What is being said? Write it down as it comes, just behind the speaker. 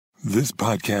This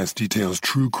podcast details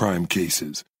true crime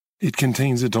cases. It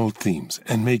contains adult themes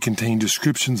and may contain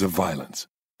descriptions of violence.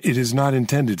 It is not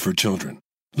intended for children.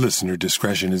 Listener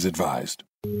discretion is advised.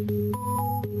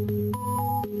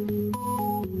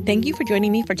 Thank you for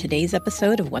joining me for today's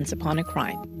episode of Once Upon a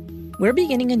Crime. We're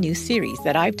beginning a new series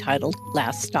that I've titled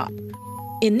Last Stop.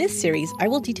 In this series, I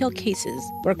will detail cases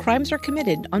where crimes are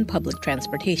committed on public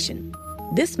transportation.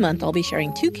 This month, I'll be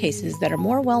sharing 2 cases that are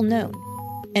more well-known,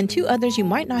 and 2 others you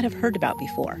might not have heard about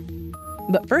before.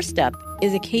 But first up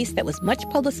is a case that was much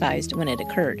publicized when it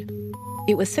occurred.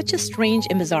 It was such a strange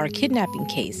and bizarre kidnapping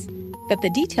case that the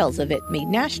details of it made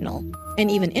national and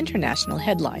even international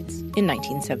headlines in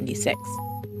 1976.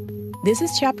 This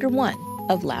is Chapter 1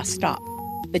 of Last Stop,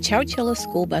 the Chowchilla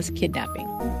school bus kidnapping.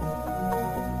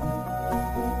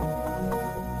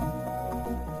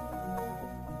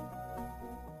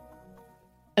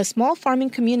 A small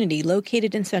farming community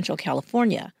located in Central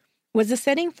California was the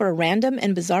setting for a random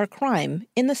and bizarre crime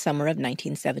in the summer of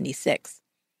 1976.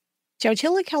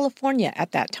 Chowchilla, California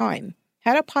at that time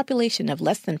had a population of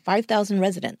less than 5,000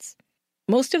 residents.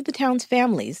 Most of the town's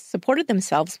families supported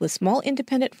themselves with small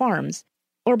independent farms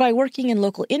or by working in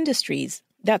local industries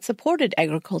that supported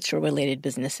agriculture-related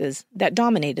businesses that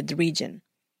dominated the region.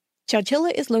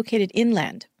 Chowchilla is located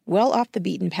inland, well off the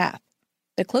beaten path.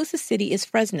 The closest city is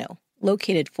Fresno,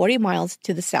 located 40 miles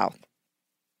to the south.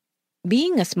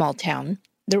 Being a small town,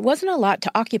 there wasn't a lot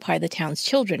to occupy the town's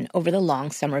children over the long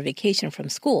summer vacation from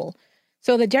school,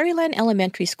 so the Dairyland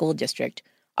Elementary School District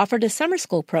offered a summer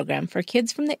school program for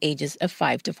kids from the ages of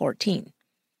 5 to 14.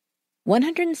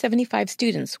 175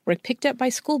 students were picked up by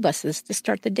school buses to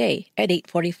start the day at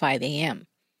 8:45 a.m.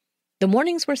 The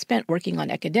mornings were spent working on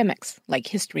academics, like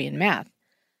history and math,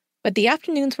 but the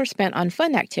afternoons were spent on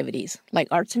fun activities, like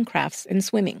arts and crafts and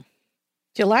swimming.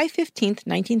 July 15,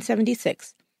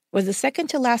 1976, was the second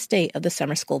to last day of the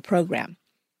summer school program.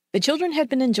 The children had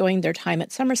been enjoying their time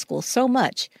at summer school so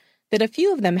much that a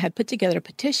few of them had put together a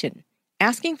petition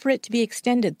asking for it to be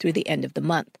extended through the end of the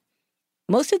month.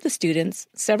 Most of the students,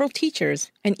 several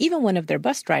teachers, and even one of their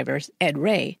bus drivers, Ed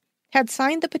Ray, had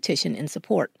signed the petition in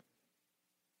support.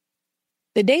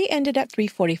 The day ended at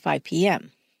 3:45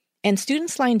 p.m., and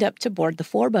students lined up to board the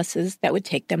 4 buses that would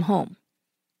take them home.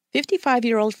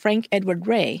 55-year-old Frank Edward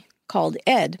Ray, called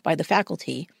Ed by the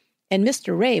faculty and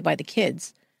Mr. Ray by the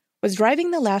kids, was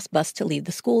driving the last bus to leave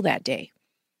the school that day.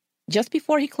 Just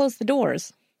before he closed the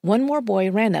doors, one more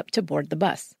boy ran up to board the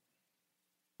bus.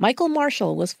 Michael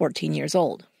Marshall was 14 years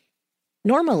old.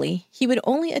 Normally, he would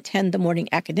only attend the morning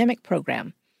academic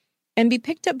program and be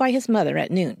picked up by his mother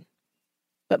at noon.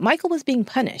 But Michael was being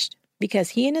punished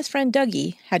because he and his friend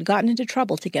Dougie had gotten into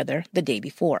trouble together the day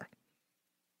before.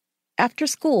 After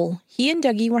school, he and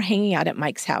Dougie were hanging out at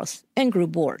Mike's house and grew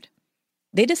bored.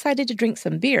 They decided to drink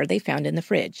some beer they found in the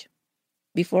fridge.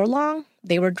 Before long,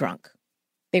 they were drunk.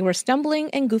 They were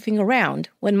stumbling and goofing around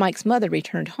when Mike's mother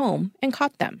returned home and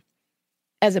caught them.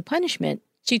 As a punishment,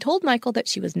 she told Michael that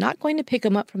she was not going to pick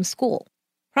him up from school,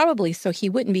 probably so he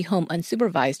wouldn't be home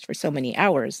unsupervised for so many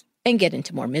hours and get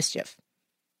into more mischief.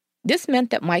 This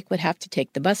meant that Mike would have to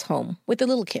take the bus home with the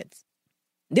little kids.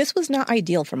 This was not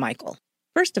ideal for Michael.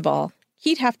 First of all,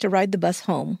 he'd have to ride the bus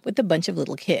home with a bunch of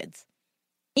little kids.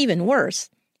 Even worse,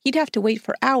 he'd have to wait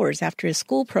for hours after his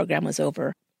school program was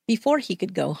over before he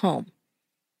could go home.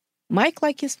 Mike,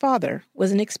 like his father,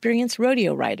 was an experienced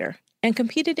rodeo rider and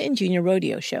competed in junior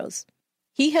rodeo shows.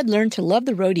 He had learned to love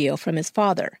the rodeo from his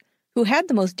father, who had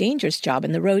the most dangerous job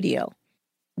in the rodeo,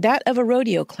 that of a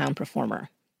rodeo clown performer.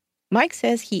 Mike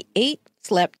says he ate,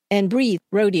 slept, and breathed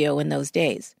rodeo in those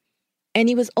days, and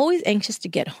he was always anxious to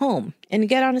get home and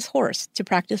get on his horse to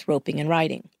practice roping and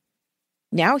riding.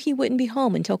 Now he wouldn't be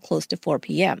home until close to 4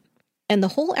 p.m., and the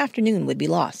whole afternoon would be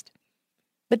lost.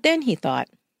 But then he thought,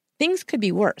 things could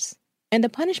be worse, and the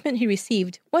punishment he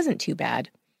received wasn't too bad.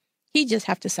 He'd just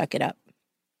have to suck it up.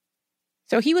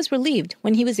 So he was relieved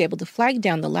when he was able to flag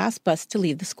down the last bus to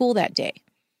leave the school that day.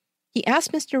 He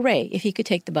asked Mr. Ray if he could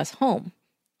take the bus home,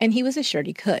 and he was assured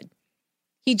he could.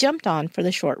 He jumped on for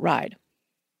the short ride.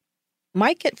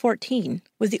 Mike, at 14,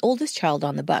 was the oldest child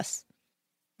on the bus.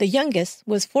 The youngest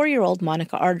was 4-year-old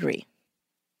Monica Ardrey.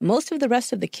 Most of the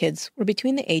rest of the kids were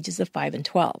between the ages of 5 and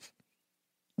 12.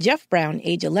 Jeff Brown,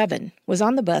 age 11, was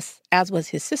on the bus, as was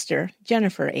his sister,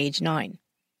 Jennifer, age 9.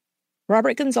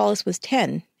 Robert Gonzalez was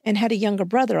 10 and had a younger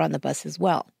brother on the bus as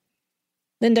well.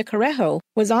 Linda Correjo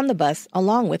was on the bus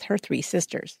along with her 3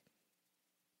 sisters.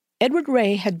 Edward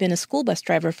Ray had been a school bus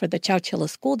driver for the Chowchilla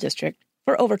School District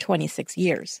for over 26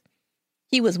 years.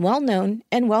 He was well-known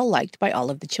and well-liked by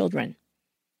all of the children.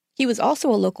 He was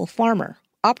also a local farmer,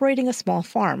 operating a small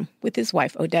farm with his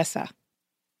wife Odessa.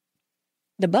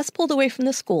 The bus pulled away from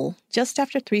the school just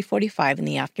after 3:45 in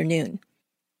the afternoon.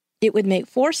 It would make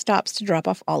 4 stops to drop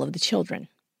off all of the children.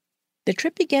 The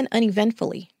trip began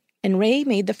uneventfully, and Ray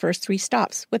made the first 3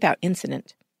 stops without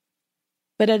incident.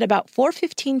 But at about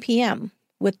 4:15 p.m.,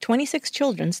 with 26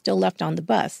 children still left on the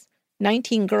bus,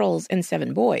 19 girls and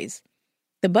 7 boys,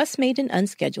 the bus made an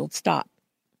unscheduled stop.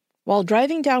 While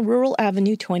driving down Rural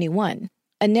Avenue 21,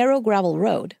 a narrow gravel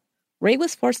road, Ray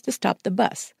was forced to stop the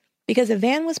bus because a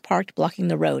van was parked blocking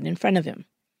the road in front of him.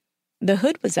 The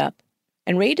hood was up,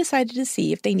 and Ray decided to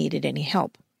see if they needed any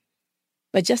help.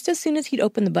 But just as soon as he'd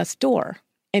opened the bus door,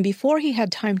 and before he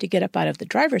had time to get up out of the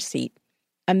driver's seat,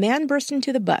 a man burst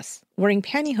into the bus, wearing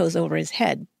pantyhose over his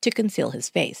head to conceal his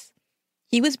face.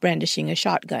 He was brandishing a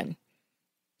shotgun.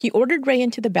 He ordered Ray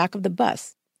into the back of the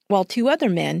bus, while 2 other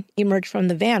men emerged from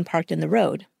the van parked in the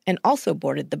road and also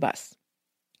boarded the bus.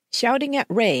 Shouting at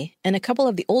Ray and a couple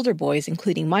of the older boys,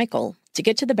 including Michael, to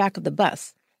get to the back of the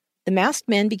bus, the masked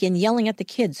men began yelling at the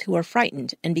kids who were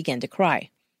frightened and began to cry.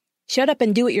 "Shut up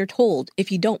and do what you're told if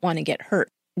you don't want to get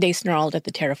hurt," they snarled at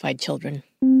the terrified children.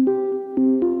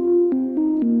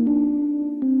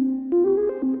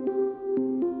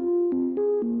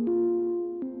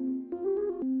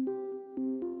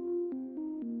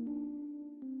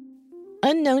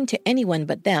 Unknown to anyone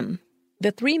but them,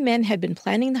 the 3 men had been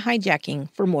planning the hijacking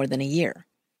for more than a year.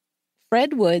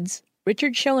 Fred Woods,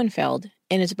 Richard Schoenfeld,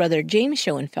 and his brother James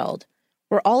Schoenfeld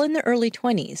were all in their early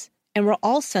 20s and were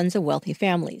all sons of wealthy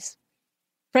families.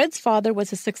 Fred's father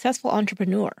was a successful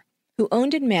entrepreneur who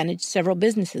owned and managed several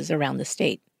businesses around the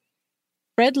state.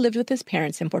 Fred lived with his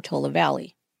parents in Portola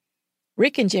Valley.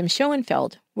 Rick and Jim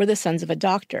Schoenfeld were the sons of a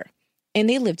doctor, and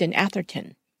they lived in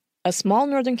Atherton, a small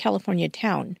Northern California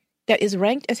town that is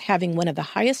ranked as having one of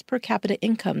the highest per capita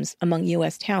incomes among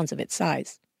U.S. towns of its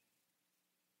size.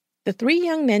 The 3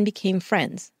 young men became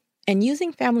friends, and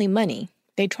using family money,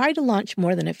 they tried to launch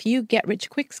more than a few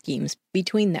get-rich-quick schemes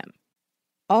between them.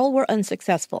 All were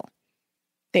unsuccessful.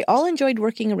 They all enjoyed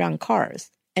working around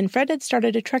cars, and Fred had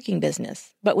started a trucking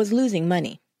business, but was losing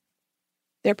money.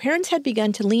 Their parents had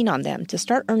begun to lean on them to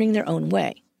start earning their own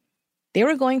way. They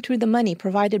were going through the money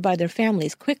provided by their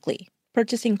families quickly,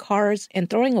 purchasing cars and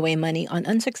throwing away money on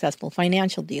unsuccessful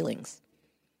financial dealings.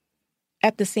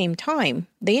 At the same time,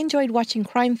 they enjoyed watching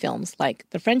crime films like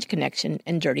The French Connection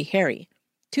and Dirty Harry,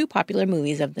 2 popular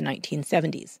movies of the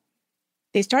 1970s.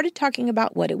 They started talking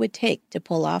about what it would take to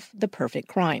pull off the perfect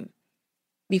crime.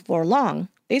 Before long,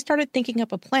 they started thinking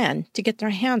up a plan to get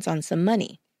their hands on some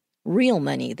money. Real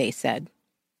money, they said.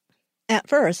 At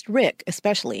first, Rick,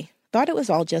 especially, thought it was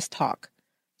all just talk,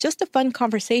 just a fun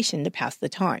conversation to pass the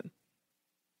time.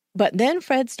 But then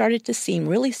Fred started to seem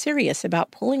really serious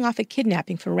about pulling off a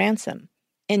kidnapping for ransom,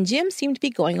 and Jim seemed to be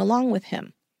going along with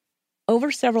him.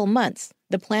 Over several months,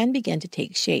 the plan began to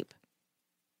take shape.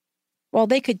 While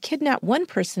they could kidnap one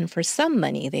person for some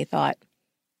money, they thought,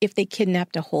 if they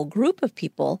kidnapped a whole group of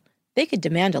people, they could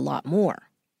demand a lot more.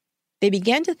 They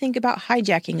began to think about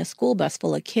hijacking a school bus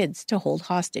full of kids to hold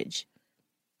hostage.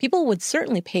 People would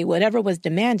certainly pay whatever was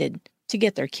demanded to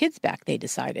get their kids back, they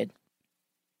decided.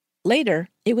 Later,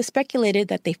 it was speculated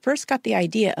that they first got the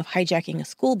idea of hijacking a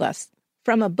school bus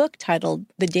from a book titled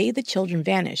The Day the Children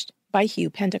Vanished by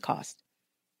Hugh Pentecost.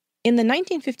 In the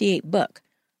 1958 book,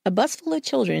 a bus full of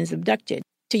children is abducted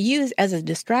to use as a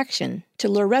distraction to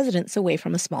lure residents away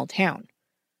from a small town.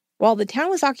 While the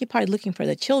town was occupied looking for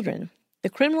the children,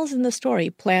 the criminals in the story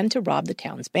planned to rob the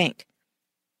town's bank.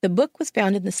 The book was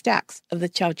found in the stacks of the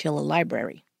Chowchilla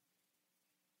library.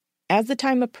 As the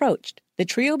time approached, the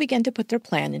trio began to put their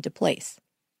plan into place.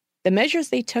 The measures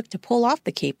they took to pull off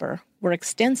the caper were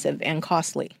extensive and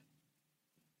costly.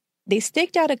 They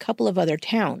staked out a couple of other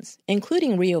towns,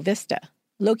 including Rio Vista,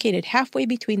 located halfway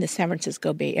between the San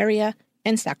Francisco Bay Area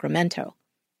and Sacramento.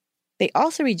 They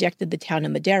also rejected the town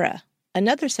of Madera,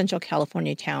 another Central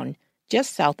California town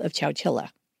just south of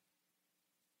Chowchilla.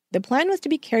 The plan was to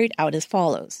be carried out as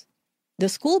follows. The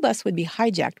school bus would be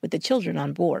hijacked with the children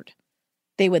on board.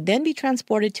 They would then be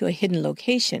transported to a hidden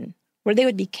location where they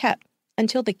would be kept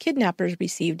until the kidnappers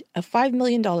received a $5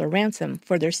 million ransom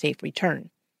for their safe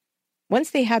return. Once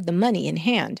they had the money in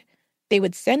hand, they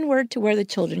would send word to where the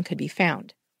children could be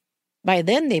found. By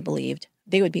then, they believed,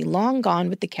 they would be long gone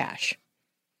with the cash.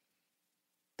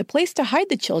 The place to hide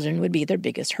the children would be their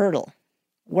biggest hurdle.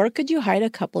 Where could you hide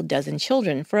a couple dozen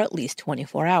children for at least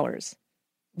 24 hours?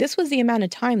 This was the amount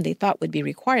of time they thought would be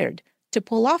required to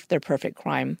pull off their perfect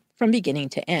crime from beginning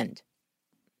to end.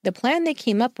 The plan they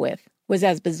came up with was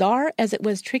as bizarre as it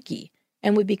was tricky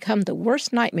and would become the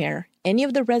worst nightmare any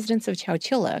of the residents of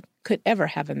Chowchilla could ever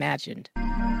have imagined.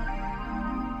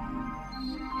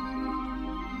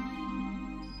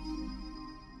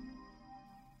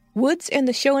 Woods and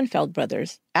the Schoenfeld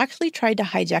brothers actually tried to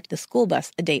hijack the school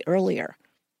bus a day earlier,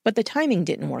 but the timing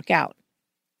didn't work out.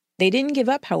 They didn't give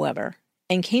up, however,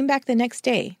 and came back the next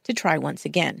day to try once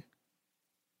again.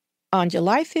 On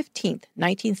July 15,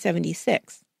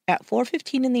 1976, at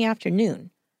 4:15 in the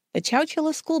afternoon, the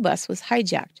Chowchilla school bus was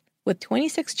hijacked with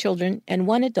 26 children and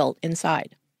one adult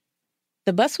inside.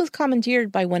 The bus was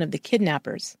commandeered by one of the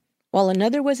kidnappers, while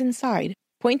another was inside,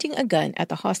 pointing a gun at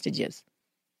the hostages.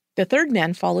 The third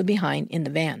man followed behind in the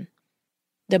van.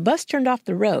 The bus turned off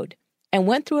the road and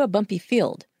went through a bumpy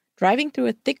field, driving through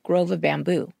a thick grove of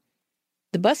bamboo.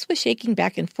 The bus was shaking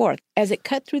back and forth as it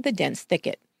cut through the dense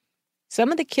thicket.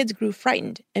 Some of the kids grew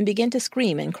frightened and began to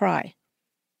scream and cry.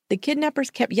 The kidnappers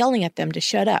kept yelling at them to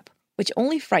shut up, which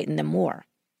only frightened them more.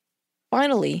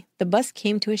 Finally, the bus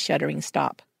came to a shuddering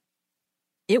stop.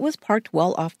 It was parked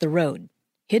well off the road,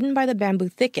 hidden by the bamboo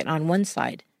thicket on one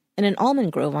side and an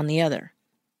almond grove on the other.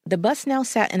 The bus now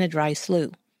sat in a dry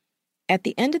slough. At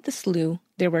the end of the slough,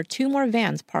 there were 2 more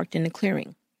vans parked in a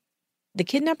clearing. The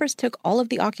kidnappers took all of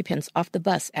the occupants off the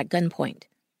bus at gunpoint.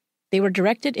 They were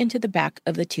directed into the back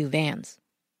of the 2 vans.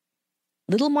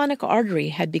 Little Monica Artery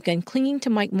had begun clinging to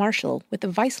Mike Marshall with a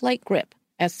vice-like grip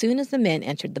as soon as the men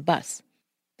entered the bus.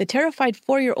 The terrified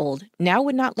 4-year-old now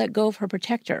would not let go of her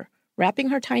protector, wrapping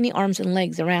her tiny arms and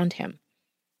legs around him.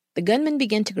 The gunman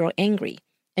began to grow angry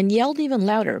and yelled even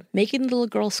louder, making the little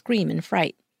girl scream in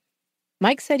fright.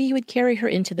 Mike said he would carry her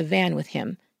into the van with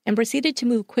him and proceeded to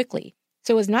move quickly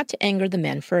so as not to anger the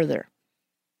men further.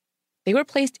 They were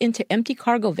placed into empty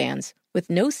cargo vans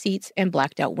with no seats and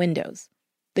blacked-out windows.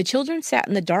 The children sat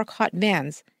in the dark, hot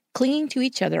vans, clinging to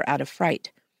each other out of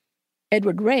fright.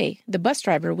 Edward Ray, the bus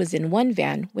driver, was in one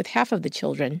van with half of the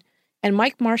children, and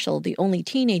Mike Marshall, the only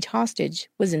teenage hostage,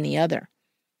 was in the other.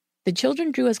 The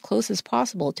children drew as close as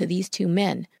possible to these 2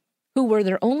 men, who were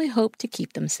their only hope to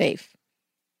keep them safe.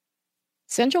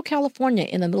 Central California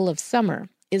in the middle of summer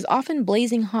is often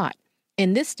blazing hot,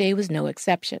 and this day was no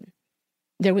exception.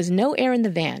 There was no air in the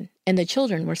van, and the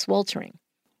children were sweltering.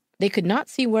 They could not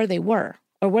see where they were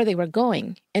or where they were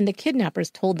going, and the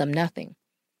kidnappers told them nothing.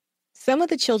 Some of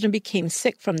the children became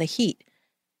sick from the heat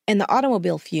and the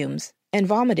automobile fumes and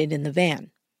vomited in the van.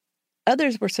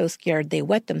 Others were so scared they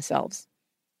wet themselves.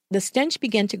 The stench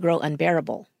began to grow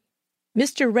unbearable.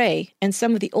 Mr. Ray and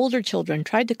some of the older children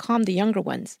tried to calm the younger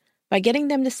ones by getting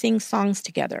them to sing songs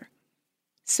together.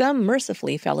 Some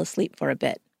mercifully fell asleep for a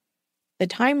bit. The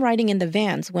time riding in the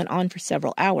vans went on for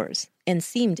several hours and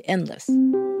seemed endless.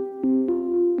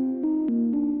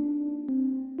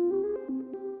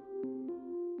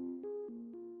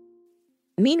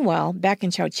 Meanwhile, back in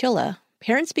Chowchilla,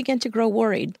 parents began to grow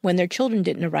worried when their children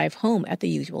didn't arrive home at the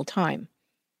usual time.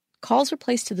 Calls were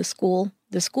placed to the school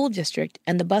district,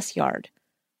 and the bus yard.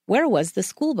 Where was the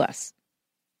school bus?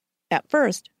 At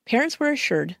first, parents were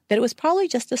assured that it was probably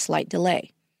just a slight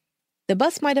delay. The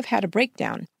bus might have had a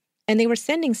breakdown, and they were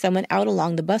sending someone out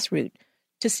along the bus route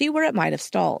to see where it might have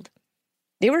stalled.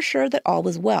 They were sure that all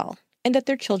was well and that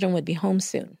their children would be home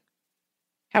soon.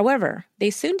 However,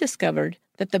 they soon discovered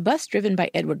that the bus driven by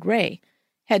Edward Ray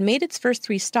had made its first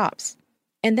 3 stops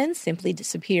and then simply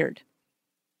disappeared.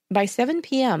 By 7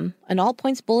 p.m., an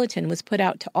all-points bulletin was put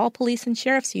out to all police and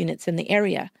sheriff's units in the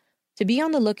area to be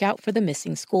on the lookout for the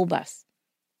missing school bus.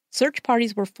 Search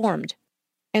parties were formed,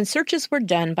 and searches were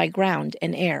done by ground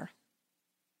and air.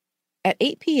 At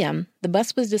 8 p.m., the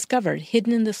bus was discovered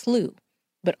hidden in the slough,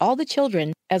 but all the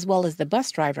children, as well as the bus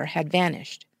driver, had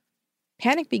vanished.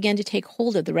 Panic began to take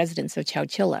hold of the residents of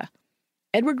Chowchilla.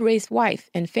 Edward Ray's wife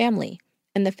and family,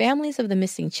 and the families of the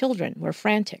missing children, were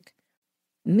frantic.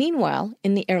 Meanwhile,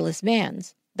 in the airless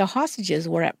vans, the hostages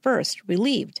were at first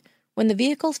relieved when the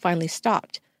vehicles finally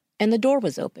stopped and the door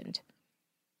was opened.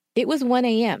 It was 1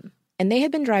 a.m., and they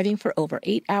had been driving for over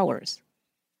 8 hours.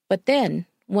 But then,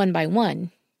 one by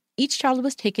one, each child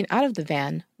was taken out of the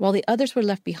van while the others were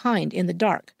left behind in the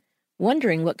dark,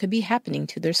 wondering what could be happening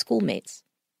to their schoolmates.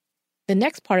 The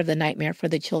next part of the nightmare for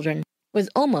the children was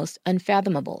almost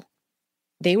unfathomable.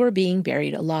 They were being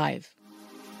buried alive.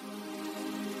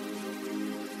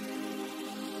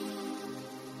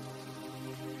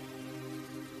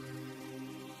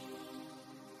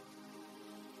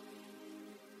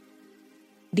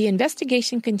 The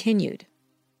investigation continued.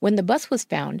 When the bus was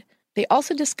found, they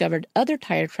also discovered other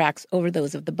tire tracks over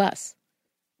those of the bus.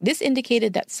 This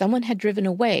indicated that someone had driven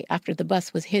away after the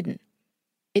bus was hidden.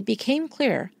 It became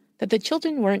clear that the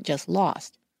children weren't just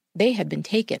lost, they had been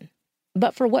taken.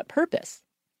 But for what purpose?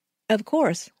 Of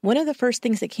course, one of the first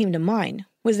things that came to mind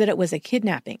was that it was a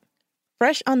kidnapping.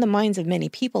 Fresh on the minds of many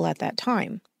people at that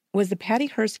time was the Patty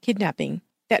Hearst kidnapping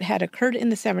that had occurred in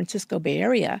the San Francisco Bay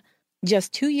Area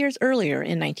just 2 years earlier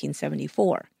in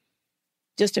 1974.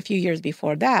 Just a few years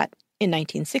before that, in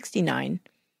 1969,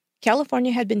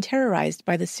 California had been terrorized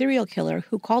by the serial killer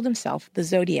who called himself the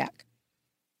Zodiac.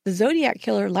 The Zodiac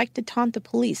killer liked to taunt the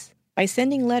police by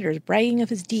sending letters bragging of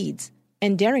his deeds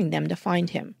and daring them to find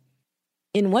him.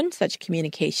 In one such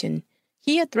communication,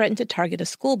 he had threatened to target a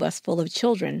school bus full of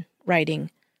children, writing,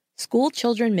 "School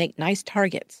children make nice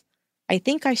targets. I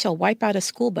think I shall wipe out a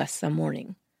school bus some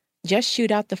morning. Just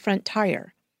shoot out the front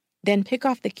tire, then pick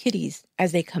off the kiddies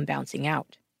as they come bouncing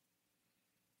out."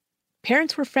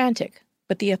 Parents were frantic,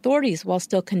 but the authorities, while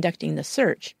still conducting the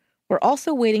search, were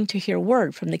also waiting to hear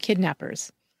word from the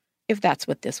kidnappers, if that's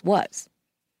what this was.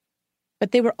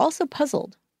 But they were also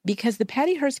puzzled, because the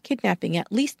Patty Hearst kidnapping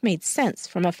at least made sense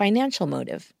from a financial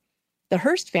motive. The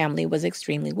Hearst family was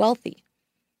extremely wealthy.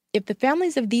 If the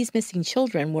families of these missing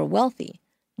children were wealthy,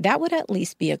 that would at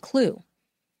least be a clue.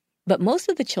 But most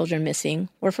of the children missing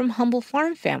were from humble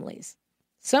farm families.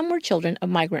 Some were children of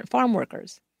migrant farm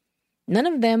workers. None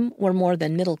of them were more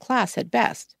than middle class at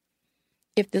best.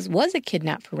 If this was a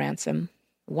kidnap for ransom,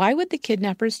 why would the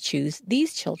kidnappers choose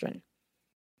these children?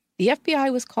 The FBI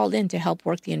was called in to help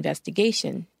work the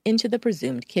investigation into the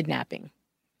presumed kidnapping.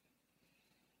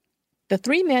 The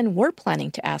three men were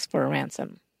planning to ask for a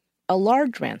ransom, a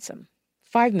large ransom,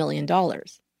 $5 million.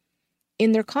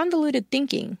 In their convoluted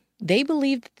thinking, they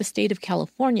believed that the state of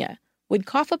California would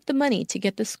cough up the money to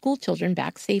get the school children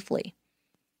back safely.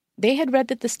 They had read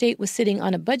that the state was sitting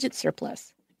on a budget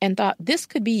surplus and thought this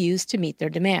could be used to meet their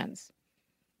demands.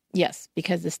 Yes,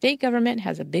 because the state government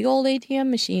has a big old ATM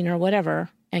machine or whatever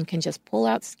and can just pull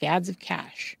out scads of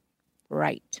cash.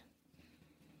 Right.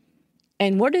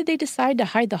 And where did they decide to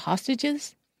hide the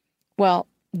hostages? Well,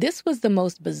 this was the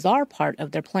most bizarre part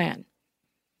of their plan.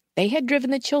 They had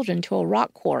driven the children to a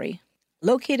rock quarry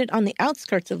located on the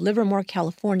outskirts of Livermore,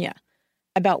 California,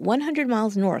 about 100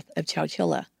 miles north of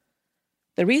Chowchilla.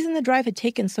 The reason the drive had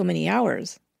taken so many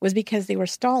hours was because they were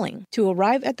stalling to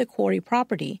arrive at the quarry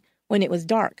property when it was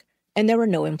dark and there were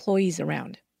no employees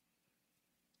around.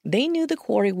 They knew the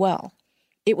quarry well.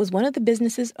 It was one of the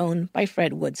businesses owned by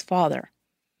Fred Wood's father,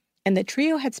 and the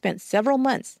trio had spent several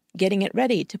months getting it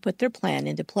ready to put their plan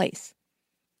into place.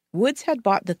 Woods had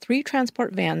bought the 3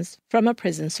 transport vans from a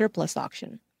prison surplus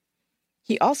auction.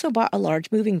 He also bought a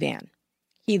large moving van.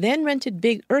 He then rented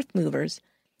big earth movers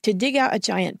to dig out a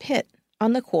giant pit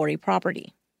on the quarry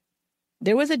property.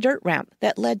 There was a dirt ramp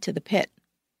that led to the pit.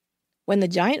 When the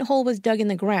giant hole was dug in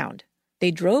the ground,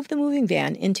 they drove the moving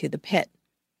van into the pit.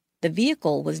 The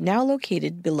vehicle was now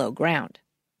located below ground.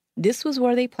 This was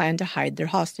where they planned to hide their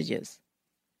hostages.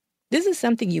 This is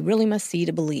something you really must see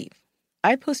to believe.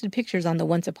 I posted pictures on the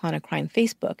Once Upon a Crime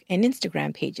Facebook and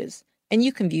Instagram pages, and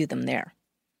you can view them there.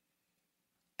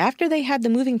 After they had the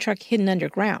moving truck hidden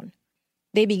underground,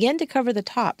 they began to cover the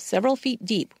top several feet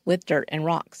deep with dirt and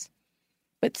rocks.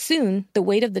 But soon, the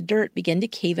weight of the dirt began to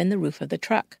cave in the roof of the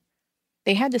truck.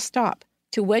 They had to stop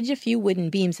to wedge a few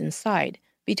wooden beams inside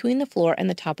between the floor and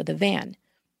the top of the van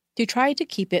to try to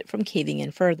keep it from caving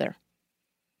in further.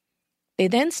 They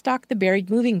then stocked the buried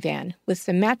moving van with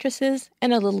some mattresses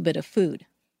and a little bit of food,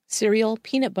 cereal,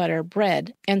 peanut butter,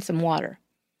 bread, and some water.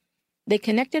 They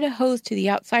connected a hose to the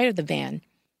outside of the van,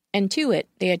 and to it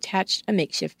they attached a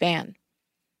makeshift fan.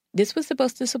 This was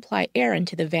supposed to supply air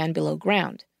into the van below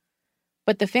ground.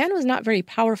 But the fan was not very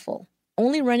powerful,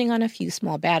 only running on a few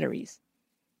small batteries.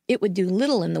 It would do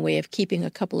little in the way of keeping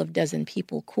a couple of dozen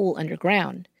people cool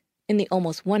underground in the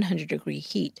almost 100-degree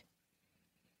heat.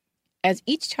 As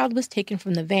each child was taken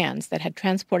from the vans that had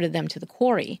transported them to the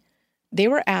quarry, they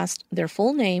were asked their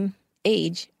full name,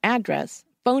 age, address,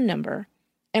 phone number,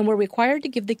 and were required to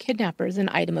give the kidnappers an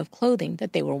item of clothing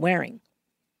that they were wearing.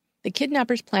 The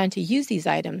kidnappers planned to use these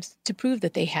items to prove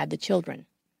that they had the children.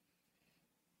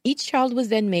 Each child was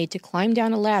then made to climb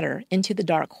down a ladder into the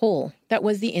dark hole that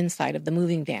was the inside of the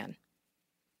moving van.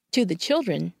 To the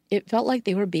children, it felt like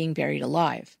they were being buried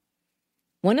alive.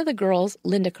 One of the girls,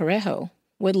 Linda Correjo,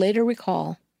 would later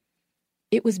recall,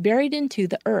 "It was buried into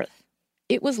the earth.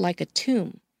 It was like a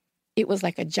tomb. It was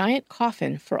like a giant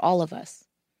coffin for all of us."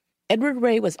 Edward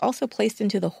Ray was also placed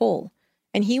into the hole,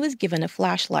 and he was given a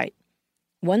flashlight,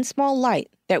 one small light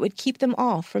that would keep them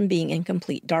all from being in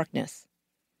complete darkness.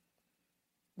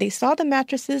 They saw the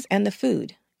mattresses and the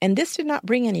food, and this did not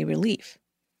bring any relief.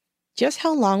 Just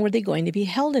how long were they going to be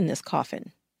held in this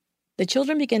coffin? The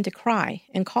children began to cry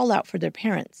and call out for their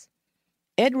parents.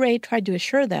 Ed Ray tried to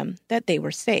assure them that they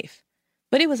were safe,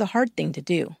 but it was a hard thing to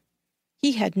do.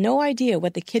 He had no idea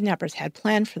what the kidnappers had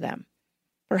planned for them.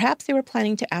 Perhaps they were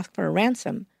planning to ask for a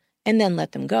ransom and then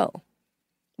let them go.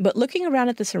 But looking around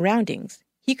at the surroundings,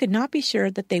 he could not be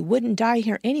sure that they wouldn't die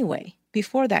here anyway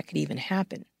before that could even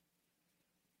happen.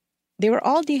 They were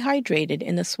all dehydrated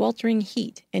in the sweltering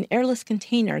heat and airless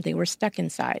container they were stuck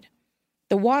inside.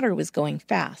 The water was going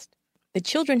fast. The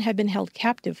children had been held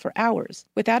captive for hours,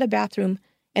 without a bathroom,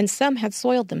 and some had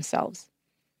soiled themselves.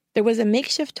 There was a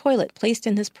makeshift toilet placed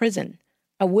in this prison,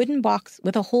 a wooden box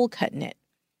with a hole cut in it.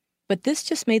 But this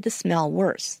just made the smell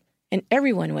worse, and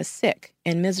everyone was sick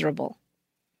and miserable.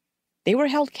 They were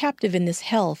held captive in this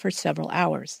hell for several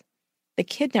hours. The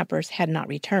kidnappers had not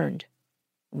returned.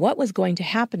 What was going to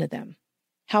happen to them?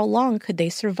 How long could they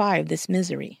survive this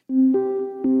misery?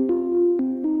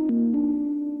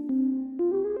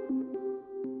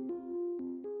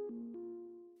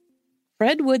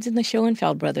 Fred Woods and the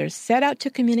Schoenfeld brothers set out to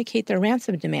communicate their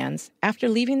ransom demands after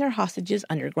leaving their hostages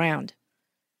underground.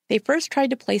 They first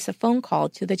tried to place a phone call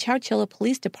to the Chowchilla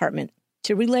Police Department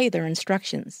to relay their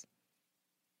instructions.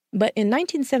 But in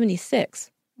 1976,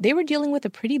 they were dealing with a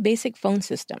pretty basic phone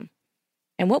system.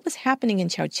 And what was happening in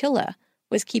Chowchilla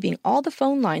was keeping all the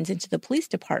phone lines into the police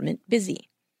department busy.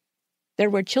 There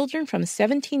were children from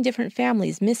 17 different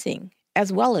families missing,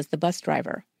 as well as the bus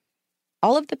driver.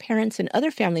 All of the parents and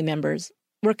other family members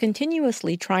were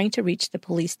continuously trying to reach the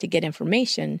police to get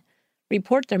information,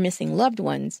 report their missing loved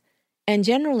ones, and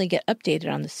generally get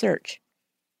updated on the search.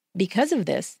 Because of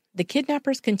this, the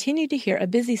kidnappers continued to hear a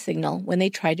busy signal when they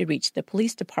tried to reach the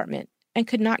police department and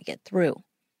could not get through.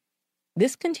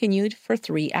 This continued for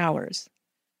 3 hours.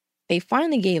 They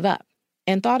finally gave up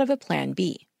and thought of a plan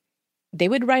B. They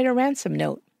would write a ransom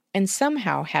note and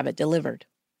somehow have it delivered.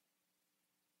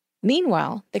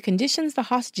 Meanwhile, the conditions the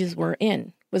hostages were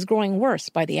in was growing worse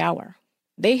by the hour.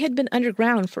 They had been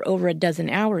underground for over a dozen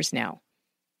hours now.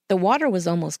 The water was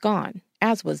almost gone,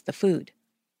 as was the food.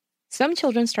 Some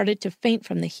children started to faint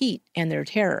from the heat and their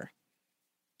terror.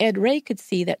 Ed Ray could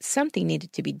see that something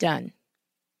needed to be done.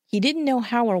 He didn't know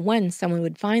how or when someone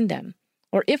would find them,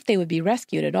 or if they would be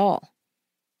rescued at all.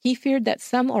 He feared that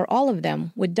some or all of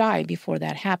them would die before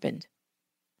that happened.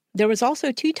 There was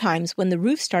also 2 times when the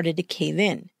roof started to cave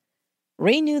in.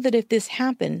 Ray knew that if this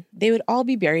happened, they would all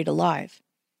be buried alive.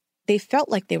 They felt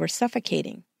like they were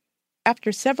suffocating.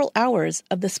 After several hours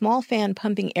of the small fan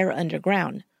pumping air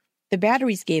underground, the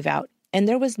batteries gave out and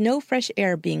there was no fresh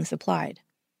air being supplied.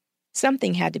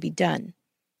 Something had to be done.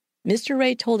 Mr.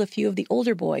 Ray told a few of the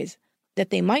older boys that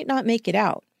they might not make it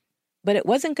out, but it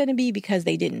wasn't going to be because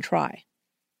they didn't try.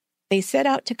 They set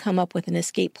out to come up with an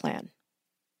escape plan.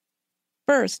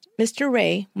 First, Mr.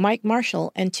 Ray, Mike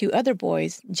Marshall, and 2 other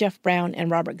boys, Jeff Brown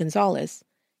and Robert Gonzalez,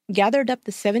 gathered up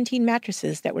the 17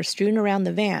 mattresses that were strewn around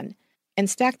the van and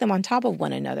stacked them on top of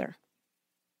one another.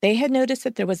 They had noticed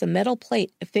that there was a metal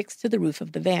plate affixed to the roof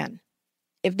of the van.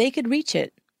 If they could reach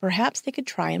it, perhaps they could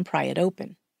try and pry it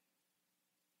open.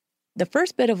 The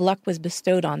first bit of luck was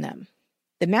bestowed on them.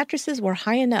 The mattresses were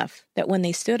high enough that when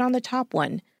they stood on the top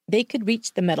one, they could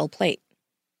reach the metal plate.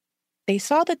 They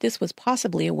saw that this was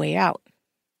possibly a way out.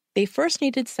 They first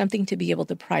needed something to be able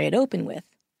to pry it open with.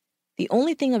 The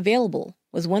only thing available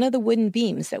was one of the wooden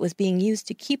beams that was being used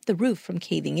to keep the roof from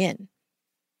caving in.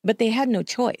 But they had no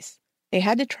choice. They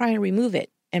had to try and remove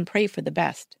it and pray for the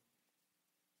best.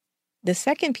 The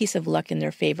second piece of luck in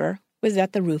their favor was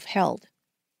that the roof held.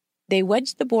 They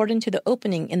wedged the board into the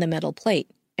opening in the metal plate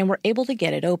and were able to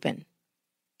get it open.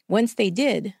 Once they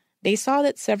did, they saw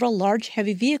that several large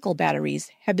heavy vehicle batteries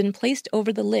had been placed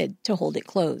over the lid to hold it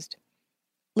closed.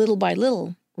 Little by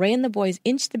little, Ray and the boys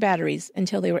inched the batteries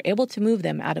until they were able to move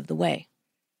them out of the way.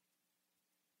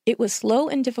 It was slow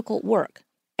and difficult work,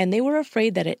 and they were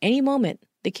afraid that at any moment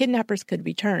the kidnappers could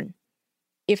return.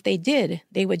 If they did,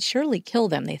 they would surely kill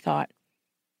them, they thought.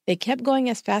 They kept going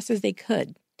as fast as they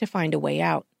could to find a way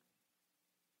out.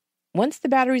 Once the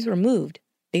batteries were moved,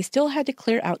 they still had to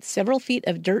clear out several feet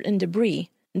of dirt and debris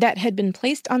that had been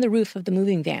placed on the roof of the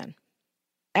moving van.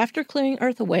 After clearing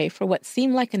earth away for what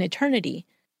seemed like an eternity,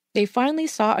 they finally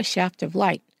saw a shaft of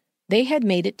light. They had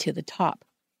made it to the top.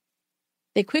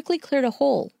 They quickly cleared a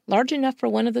hole large enough for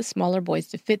one of the smaller boys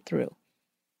to fit through.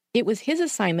 It was his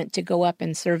assignment to go up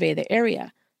and survey the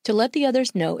area to let the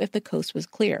others know if the coast was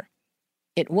clear.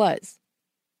 It was.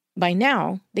 By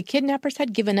now, the kidnappers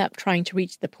had given up trying to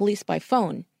reach the police by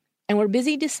phone and were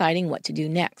busy deciding what to do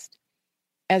next.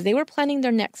 As they were planning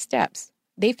their next steps,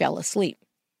 they fell asleep.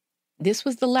 This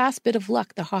was the last bit of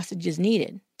luck the hostages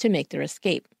needed to make their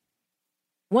escape.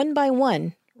 One by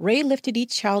one, Ray lifted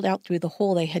each child out through the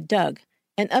hole they had dug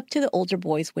and up to the older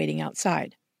boys waiting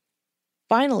outside.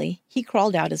 Finally, he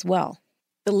crawled out as well,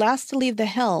 the last to leave the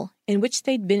hell in which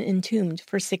they'd been entombed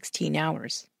for 16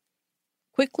 hours.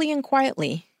 Quickly and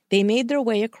quietly, they made their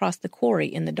way across the quarry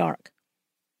in the dark.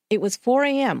 It was 4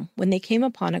 a.m. when they came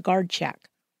upon a guard shack.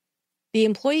 The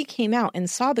employee came out and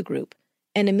saw the group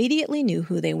and immediately knew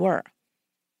who they were.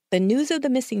 The news of the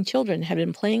missing children had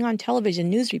been playing on television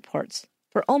news reports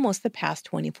for almost the past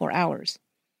 24 hours.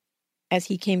 As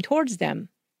he came towards them,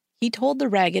 he told the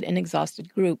ragged and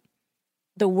exhausted group,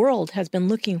 "The world has been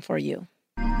looking for you."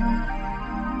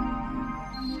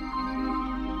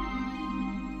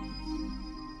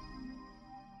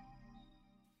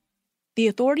 The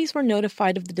authorities were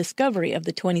notified of the discovery of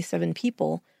the 27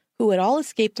 people who had all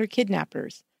escaped their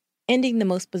kidnappers, ending the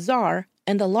most bizarre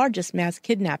and the largest mass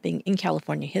kidnapping in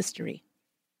California history.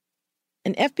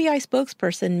 An FBI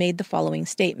spokesperson made the following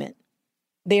statement: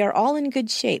 "They are all in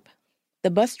good shape. The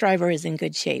bus driver is in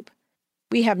good shape.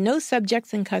 We have no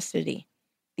subjects in custody.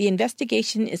 The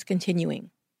investigation is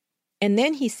continuing." And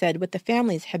then he said what the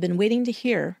families had been waiting to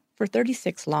hear for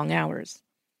 36 long hours.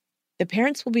 The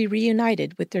parents will be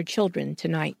reunited with their children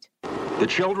tonight. The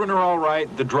children are all right,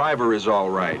 the driver is all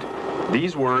right.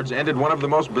 These words ended one of the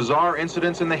most bizarre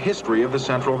incidents in the history of the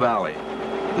Central Valley.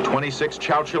 The 26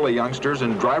 Chowchilla youngsters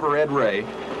and driver Ed Ray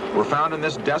were found in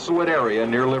this desolate area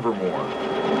near Livermore.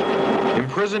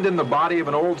 Imprisoned in the body of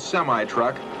an old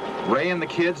semi-truck, Ray and the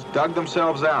kids dug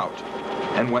themselves out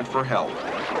and went for help.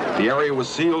 The area was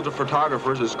sealed to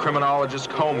photographers as criminologists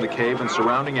combed the cave and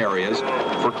surrounding areas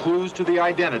for clues to the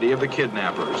identity of the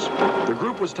kidnappers. The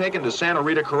group was taken to Santa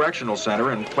Rita Correctional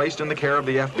Center and placed in the care of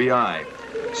the FBI.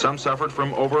 Some suffered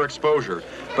from overexposure,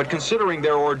 but considering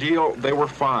their ordeal, they were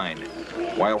fine.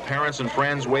 While parents and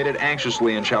friends waited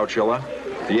anxiously in Chowchilla,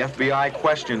 the FBI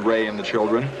questioned Ray and the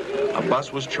children. A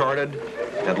bus was chartered.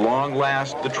 At long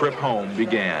last, the trip home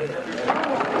began.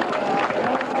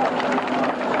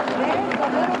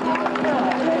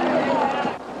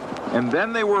 And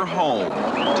then they were home,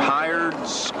 tired,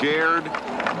 scared,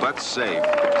 but safe.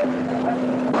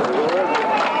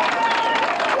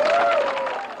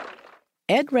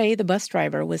 Ed Ray, the bus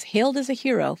driver, was hailed as a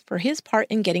hero for his part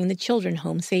in getting the children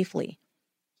home safely.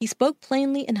 He spoke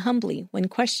plainly and humbly when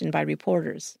questioned by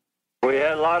reporters. We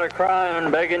had a lot of crying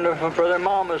and begging for their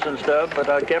mamas and stuff, but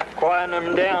I kept quieting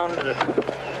them down to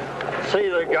see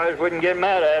the guys wouldn't get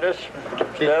mad at us.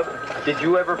 Did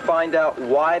you ever find out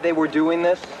why they were doing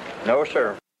this? No,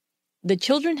 sir. The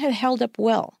children had held up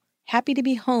well, happy to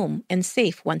be home and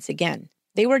safe once again.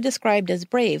 They were described as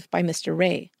brave by Mr.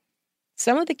 Ray.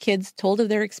 Some of the kids told of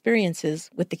their experiences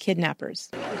with the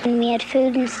kidnappers. And we had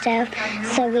food and stuff,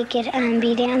 so we could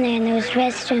be down there in those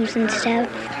restrooms and stuff.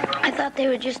 I thought they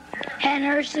were just had an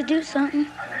urge to do something,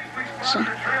 so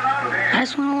I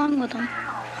just went along with them.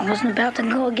 I wasn't about to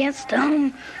go against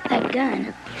that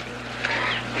gun.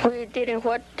 We didn't,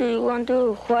 what do you want to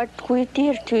do? What we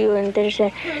did to you? And they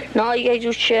said, no, you guys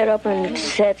just shut up and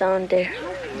sit down there.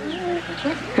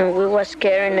 And we was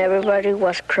scared and everybody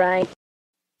was crying.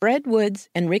 Fred Woods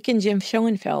and Rick and Jim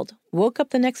Schoenfeld woke up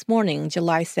the next morning,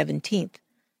 July 17th,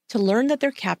 to learn that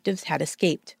their captives had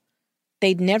escaped.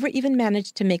 They'd never even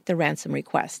managed to make the ransom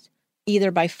request, either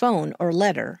by phone or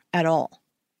letter at all.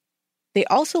 They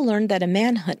also learned that a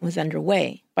manhunt was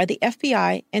underway by the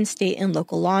FBI and state and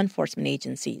local law enforcement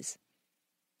agencies.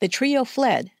 The trio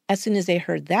fled as soon as they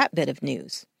heard that bit of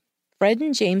news. Fred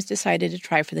and James decided to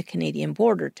try for the Canadian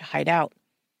border to hide out.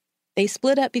 They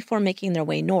split up before making their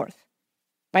way north.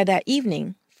 By that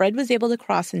evening, Fred was able to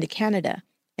cross into Canada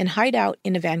and hide out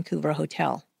in a Vancouver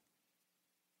hotel.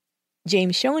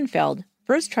 James Schoenfeld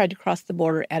first tried to cross the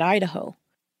border at Idaho,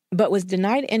 but was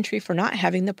denied entry for not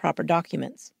having the proper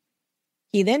documents.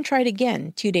 He then tried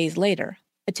again 2 days later,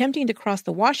 attempting to cross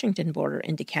the Washington border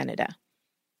into Canada.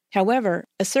 However,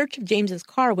 a search of James's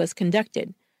car was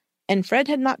conducted, and Fred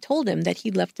had not told him that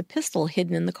he'd left a pistol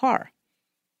hidden in the car.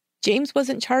 James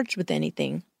wasn't charged with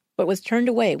anything, but was turned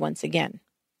away once again.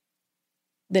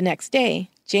 The next day,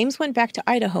 James went back to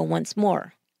Idaho once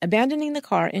more, abandoning the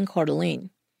car in Coeur d'Alene.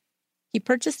 He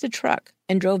purchased a truck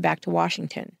and drove back to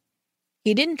Washington.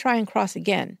 He didn't try and cross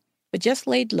again, but just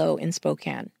laid low in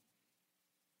Spokane.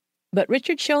 But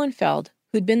Richard Schoenfeld,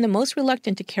 who'd been the most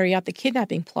reluctant to carry out the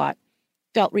kidnapping plot,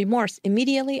 felt remorse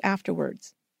immediately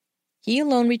afterwards. He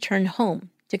alone returned home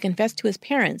to confess to his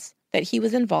parents that he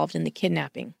was involved in the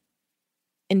kidnapping.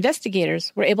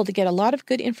 Investigators were able to get a lot of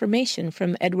good information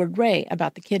from Edward Ray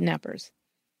about the kidnappers.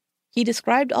 He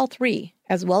described all three,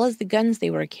 as well as the guns they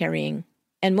were carrying,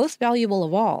 and most valuable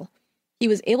of all, he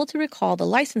was able to recall the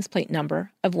license plate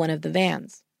number of one of the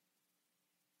vans.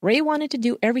 Ray wanted to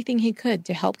do everything he could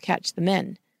to help catch the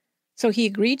men, so he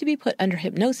agreed to be put under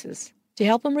hypnosis to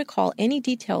help him recall any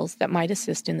details that might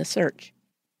assist in the search.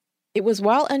 It was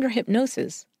while under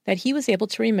hypnosis that he was able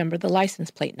to remember the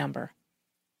license plate number.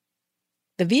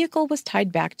 The vehicle was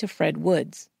tied back to Fred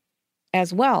Woods.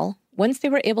 As well, once they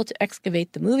were able to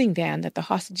excavate the moving van that the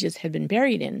hostages had been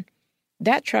buried in,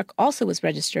 that truck also was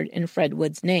registered in Fred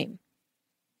Woods' name.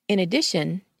 In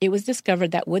addition, it was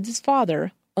discovered that Woods'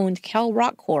 father owned Cal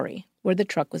Rock Quarry, where the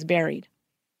truck was buried.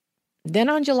 Then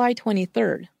on July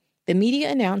 23rd, the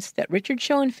media announced that Richard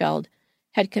Schoenfeld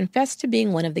had confessed to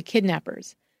being one of the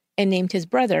kidnappers and named his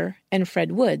brother and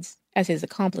Fred Woods as his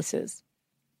accomplices.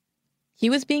 He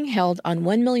was being held on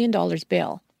 $1 million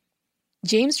bail.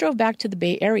 James drove back to the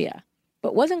Bay Area,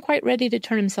 but wasn't quite ready to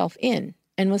turn himself in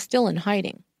and was still in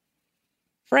hiding.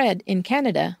 Fred, in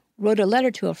Canada, wrote a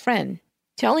letter to a friend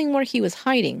telling where he was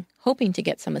hiding, hoping to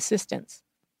get some assistance.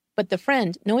 But the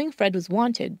friend, knowing Fred was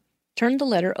wanted, turned the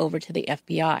letter over to the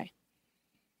FBI.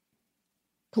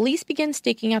 Police began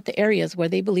staking out the areas where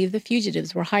they believed the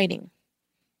fugitives were hiding.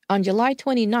 On July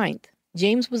 29th,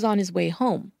 James was on his way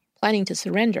home, planning to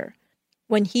surrender,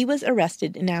 when he was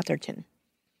arrested in Atherton.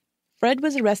 Fred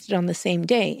was arrested on the same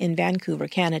day in Vancouver,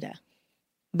 Canada.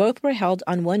 Both were held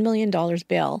on $1 million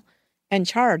bail and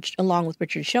charged, along with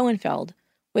Richard Schoenfeld,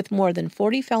 with more than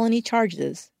 40 felony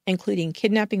charges, including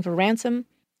kidnapping for ransom,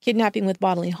 kidnapping with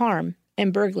bodily harm,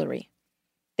 and burglary.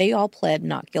 They all pled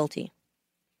not guilty.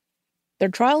 Their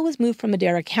trial was moved from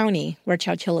Madera County, where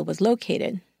Chowchilla was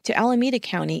located, to Alameda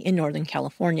County in Northern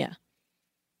California.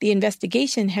 The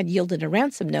investigation had yielded a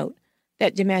ransom note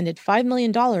that demanded $5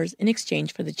 million in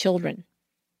exchange for the children.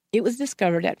 It was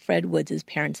discovered at Fred Woods'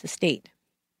 parents' estate.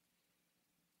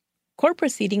 Court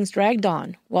proceedings dragged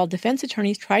on while defense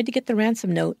attorneys tried to get the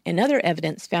ransom note and other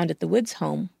evidence found at the Woods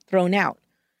home thrown out,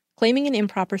 claiming an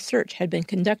improper search had been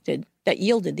conducted that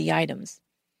yielded the items.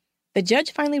 The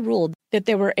judge finally ruled that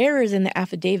there were errors in the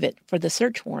affidavit for the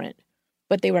search warrant,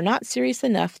 but they were not serious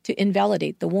enough to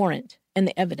invalidate the warrant and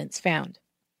the evidence found.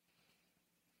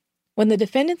 When the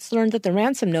defendants learned that the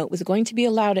ransom note was going to be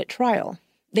allowed at trial,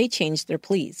 they changed their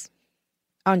pleas.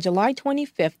 On July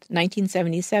 25,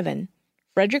 1977,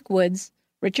 Frederick Woods,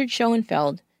 Richard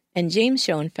Schoenfeld, and James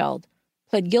Schoenfeld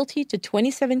pled guilty to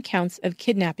 27 counts of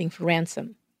kidnapping for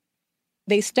ransom.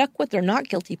 They stuck with their not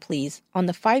guilty pleas on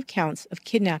the 5 counts of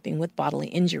kidnapping with bodily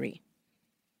injury.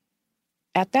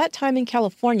 At that time in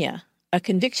California, a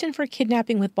conviction for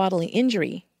kidnapping with bodily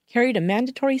injury carried a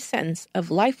mandatory sentence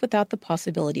of life without the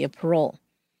possibility of parole.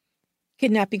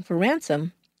 Kidnapping for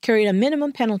ransom carried a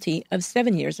minimum penalty of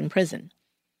 7 years in prison.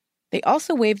 They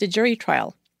also waived a jury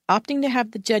trial, opting to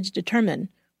have the judge determine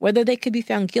whether they could be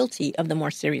found guilty of the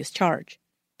more serious charge.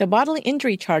 The bodily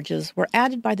injury charges were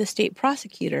added by the state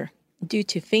prosecutor due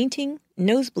to fainting,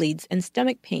 nosebleeds, and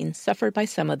stomach pain suffered by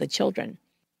some of the children,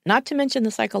 not to mention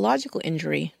the psychological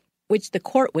injury, which the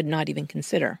court would not even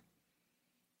consider.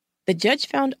 The judge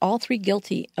found all 3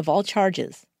 guilty of all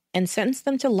charges and sentenced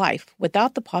them to life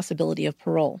without the possibility of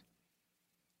parole.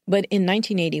 But in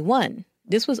 1981,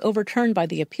 this was overturned by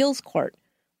the appeals court,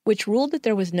 which ruled that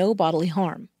there was no bodily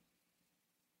harm.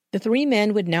 The 3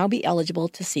 men would now be eligible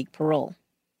to seek parole.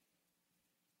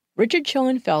 Richard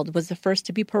Schoenfeld was the first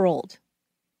to be paroled.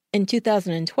 In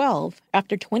 2012,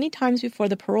 after 20 times before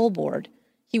the parole board,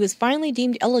 he was finally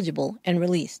deemed eligible and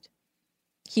released.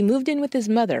 He moved in with his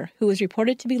mother, who was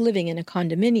reported to be living in a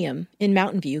condominium in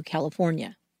Mountain View,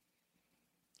 California.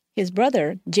 His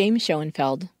brother, James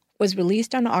Schoenfeld, was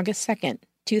released on August 2,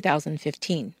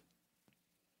 2015.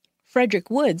 Frederick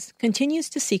Woods continues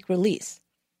to seek release,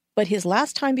 but his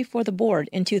last time before the board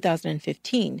in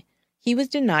 2015, he was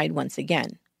denied once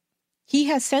again. He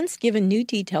has since given new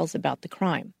details about the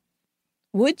crime.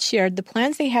 Woods shared the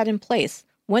plans they had in place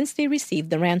once they received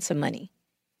the ransom money.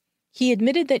 He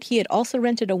admitted that he had also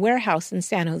rented a warehouse in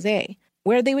San Jose,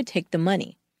 where they would take the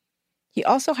money. He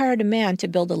also hired a man to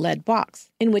build a lead box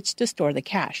in which to store the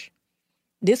cash.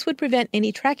 This would prevent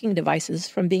any tracking devices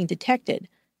from being detected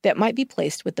that might be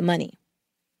placed with the money.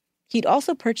 He'd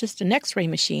also purchased an X-ray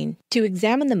machine to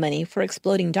examine the money for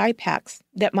exploding dye packs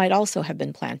that might also have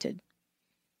been planted.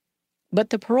 But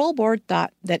the parole board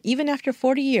thought that even after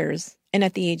 40 years, and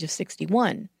at the age of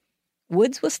 61,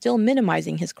 Woods was still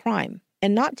minimizing his crime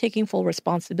and not taking full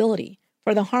responsibility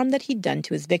for the harm that he'd done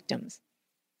to his victims.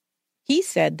 He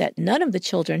said that none of the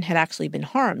children had actually been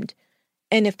harmed,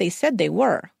 and if they said they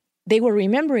were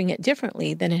remembering it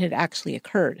differently than it had actually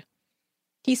occurred.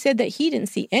 He said that he didn't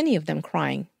see any of them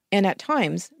crying, and at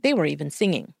times they were even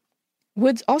singing.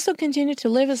 Woods also continued to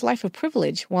live his life of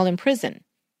privilege while in prison,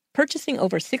 purchasing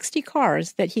over 60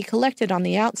 cars that he collected on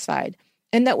the outside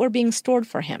and that were being stored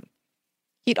for him.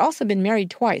 He'd also been married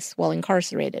twice while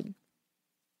incarcerated.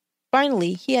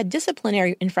 Finally, he had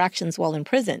disciplinary infractions while in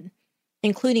prison,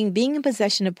 including being in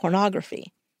possession of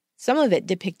pornography, some of it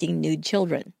depicting nude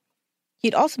children.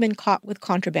 He'd also been caught with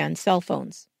contraband cell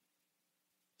phones.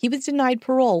 He was denied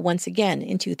parole once again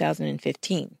in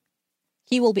 2015.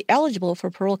 He will be eligible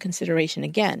for parole consideration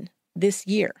again this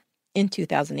year, in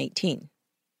 2018.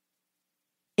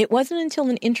 It wasn't until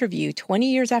an interview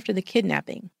 20 years after the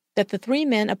kidnapping that the three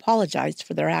men apologized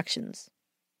for their actions.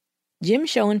 Jim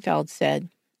Schoenfeld said,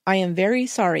 "I am very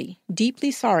sorry, deeply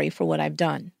sorry for what I've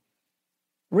done."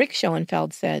 Rick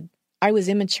Schoenfeld said, "I was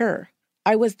immature.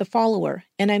 I was the follower,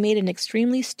 and I made an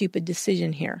extremely stupid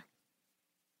decision here."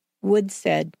 Woods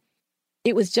said,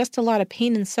 "It was just a lot of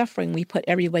pain and suffering we put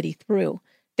everybody through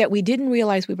that we didn't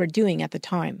realize we were doing at the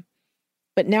time.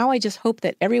 But now I just hope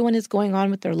that everyone is going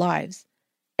on with their lives.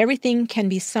 Everything can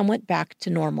be somewhat back to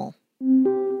normal."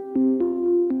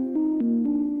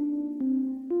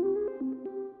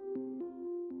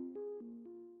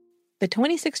 The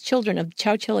 26 children of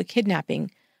Chowchilla kidnapping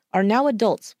are now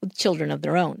adults with children of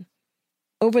their own.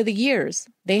 Over the years,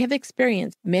 they have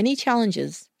experienced many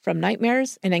challenges, from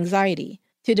nightmares and anxiety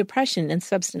to depression and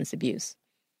substance abuse.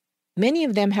 Many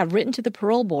of them have written to the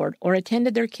parole board or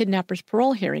attended their kidnappers'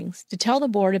 parole hearings to tell the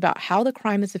board about how the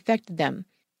crime has affected them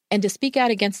and to speak out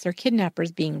against their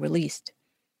kidnappers being released.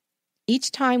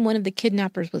 Each time one of the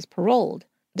kidnappers was paroled,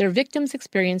 their victims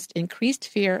experienced increased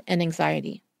fear and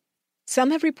anxiety.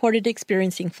 Some have reported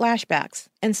experiencing flashbacks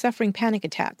and suffering panic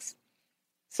attacks.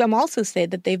 Some also say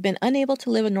that they've been unable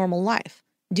to live a normal life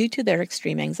due to their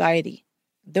extreme anxiety.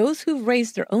 Those who've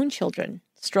raised their own children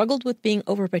struggled with being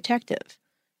overprotective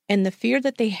and the fear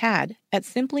that they had at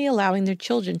simply allowing their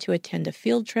children to attend a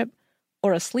field trip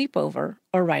or a sleepover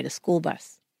or ride a school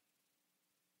bus.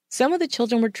 Some of the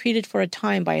children were treated for a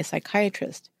time by a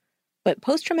psychiatrist, but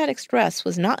post-traumatic stress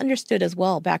was not understood as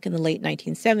well back in the late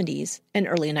 1970s and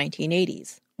early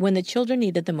 1980s, when the children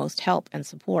needed the most help and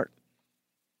support.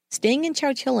 Staying in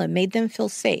Chowchilla made them feel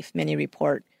safe, many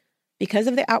report, because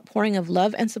of the outpouring of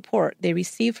love and support they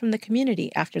received from the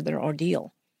community after their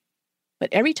ordeal.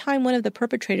 But every time one of the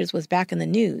perpetrators was back in the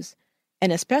news,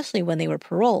 and especially when they were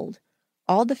paroled,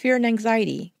 all the fear and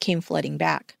anxiety came flooding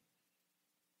back.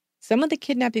 Some of the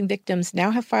kidnapping victims now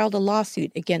have filed a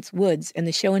lawsuit against Woods and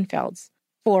the Schoenfelds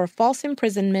for false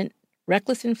imprisonment,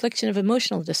 reckless infliction of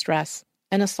emotional distress,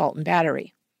 and assault and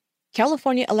battery.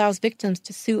 California allows victims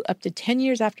to sue up to 10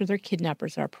 years after their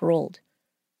kidnappers are paroled.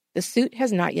 The suit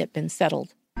has not yet been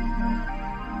settled.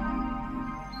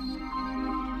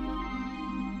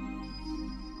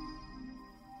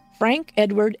 Frank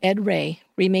Edward Ed Ray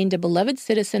remained a beloved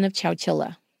citizen of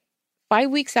Chowchilla. 5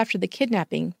 weeks after the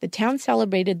kidnapping, the town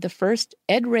celebrated the first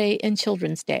Ed Ray and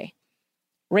Children's Day.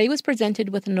 Ray was presented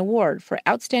with an award for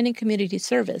outstanding community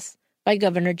service by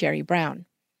Governor Jerry Brown.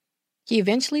 He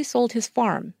eventually sold his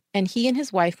farm, and he and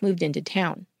his wife moved into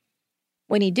town.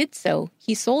 When he did so,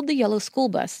 he sold the yellow school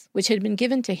bus, which had been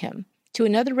given to him, to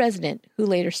another resident who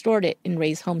later stored it in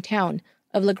Ray's hometown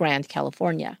of La Grande,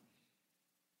 California.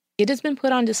 It has been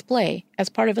put on display as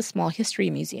part of a small history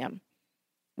museum.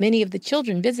 Many of the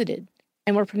children visited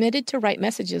and were permitted to write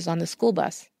messages on the school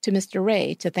bus to Mr.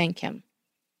 Ray to thank him.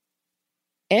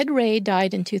 Ed Ray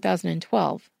died in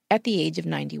 2012 at the age of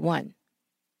 91.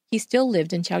 He still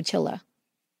lived in Chowchilla.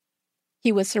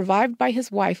 He was survived by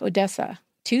his wife, Odessa,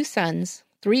 2 sons,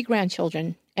 3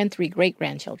 grandchildren, and 3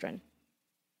 great-grandchildren.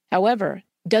 However,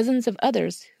 dozens of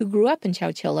others who grew up in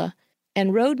Chowchilla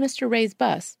and rode Mr. Ray's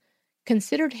bus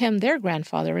considered him their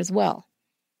grandfather as well.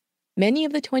 Many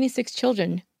of the 26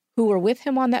 children who were with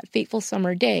him on that fateful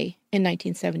summer day in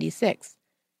 1976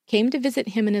 came to visit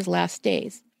him in his last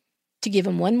days, to give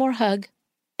him one more hug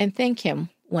and thank him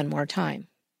one more time.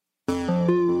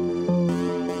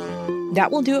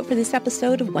 That will do it for this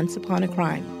episode of Once Upon a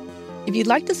Crime. If you'd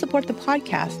like to support the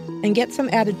podcast and get some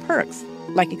added perks,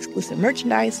 like exclusive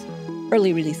merchandise,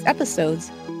 early release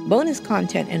episodes, bonus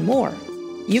content, and more,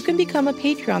 you can become a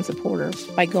Patreon supporter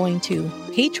by going to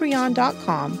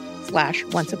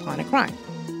patreon.com/onceuponacrime.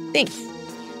 Thanks.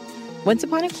 Once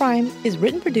Upon a Crime is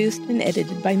written, produced, and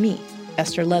edited by me,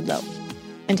 Esther Ludlow.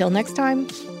 Until next time,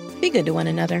 be good to one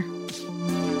another.